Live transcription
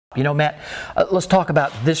You know, Matt, let's talk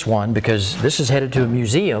about this one because this is headed to a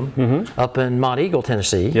museum up in Mont Eagle,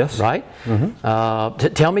 Tennessee. Yes. Right?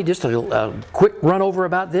 Tell me just a quick run over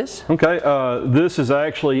about this. Okay. This is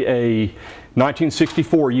actually a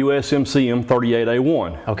 1964 USMC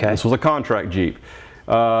M38A1. Okay. This was a contract Jeep.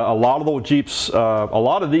 A lot of those Jeeps, a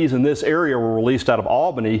lot of these in this area were released out of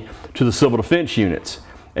Albany to the civil defense units.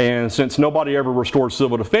 And since nobody ever restored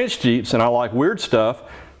civil defense Jeeps, and I like weird stuff,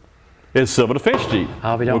 it's civil defense Jeep.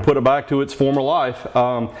 We put it back to its former life.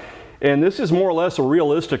 And this is more or less a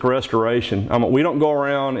realistic restoration. We don't go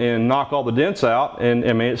around and knock all the dents out, and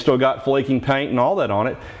I mean, it's still got flaking paint and all that on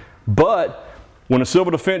it. But when a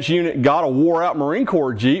civil defense unit got a wore out Marine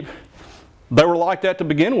Corps Jeep, they were like that to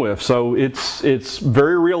begin with. So it's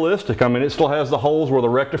very realistic. I mean, it still has the holes where the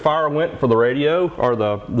rectifier went for the radio or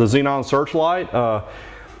the xenon searchlight.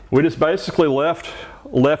 We just basically left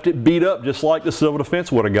it beat up just like the civil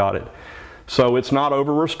defense would have got it. So it's not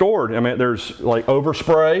over restored. I mean, there's like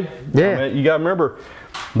overspray. Yeah. I mean, you got to remember,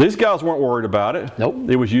 these guys weren't worried about it. Nope.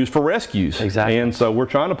 It was used for rescues. Exactly. And so we're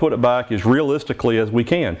trying to put it back as realistically as we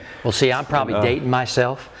can. Well, see, I'm probably dating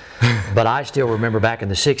myself, but I still remember back in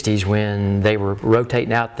the 60s when they were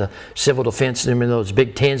rotating out the civil defense, I mean, those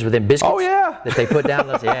big tins with them biscuits. Oh, yeah. That they put down.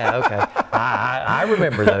 Yeah, okay. I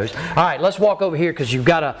remember those. All right, let's walk over here because you've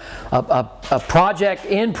got a project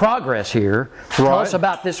in progress here. Tell us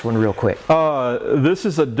about this one real quick. This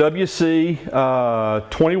is a WC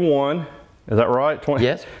 21. Is that right? 20?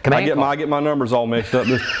 Yes. I get my numbers all mixed up.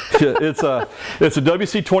 It's a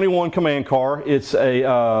WC-21 command car. It's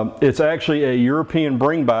actually a European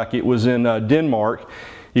bringback. It was in Denmark.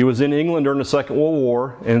 It was in England during the Second World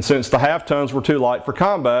War, and since the half tons were too light for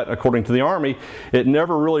combat, according to the Army, it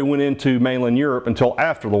never really went into mainland Europe until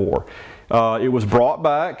after the war. It was brought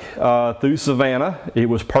back through Savannah. It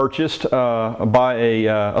was purchased by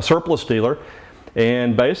a surplus dealer,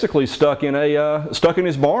 and basically stuck in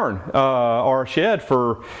his barn or shed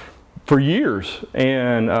for years.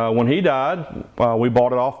 And when he died, we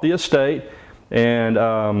bought it off the estate and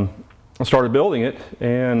started building it.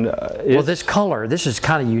 And well, this color, this is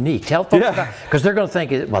kind of unique. Tell folks about, because they're going to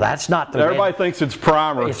think, well, that's not the everybody thinks it's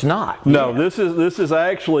primer. It's not. No, this is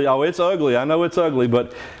actually, oh, it's ugly. I know it's ugly,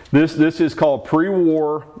 but this is called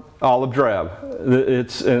Pre-War Olive Drab.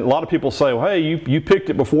 And a lot of people say, well, hey, you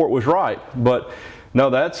picked it before it was right, but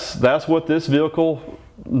no, that's what this vehicle,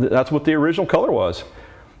 that's what the original color was.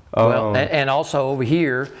 Well, and also over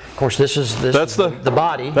here, of course, that's the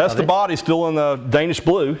body. That's the body, still in the Danish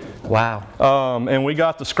blue. Wow. And we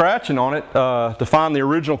got the scratching on it to find the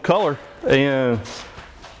original color, and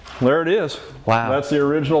there it is. Wow. That's the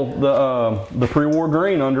original, the pre-war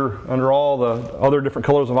green under all the other different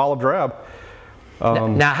colors of olive drab.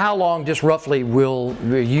 Now, how long, just roughly, will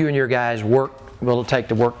you and your guys will it take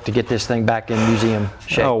to work to get this thing back in museum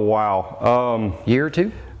shape? Oh, wow. Year or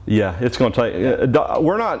two? Yeah, it's going to take.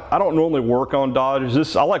 I don't normally work on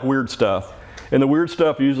Dodges. I like weird stuff, and the weird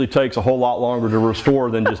stuff usually takes a whole lot longer to restore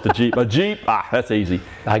than just a Jeep. A Jeep, that's easy.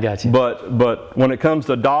 I got you. But when it comes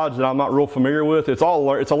to Dodge that I'm not real familiar with, it's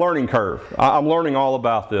a learning curve. I'm learning all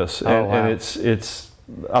about this, and it's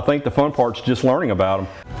I think the fun part's just learning about them.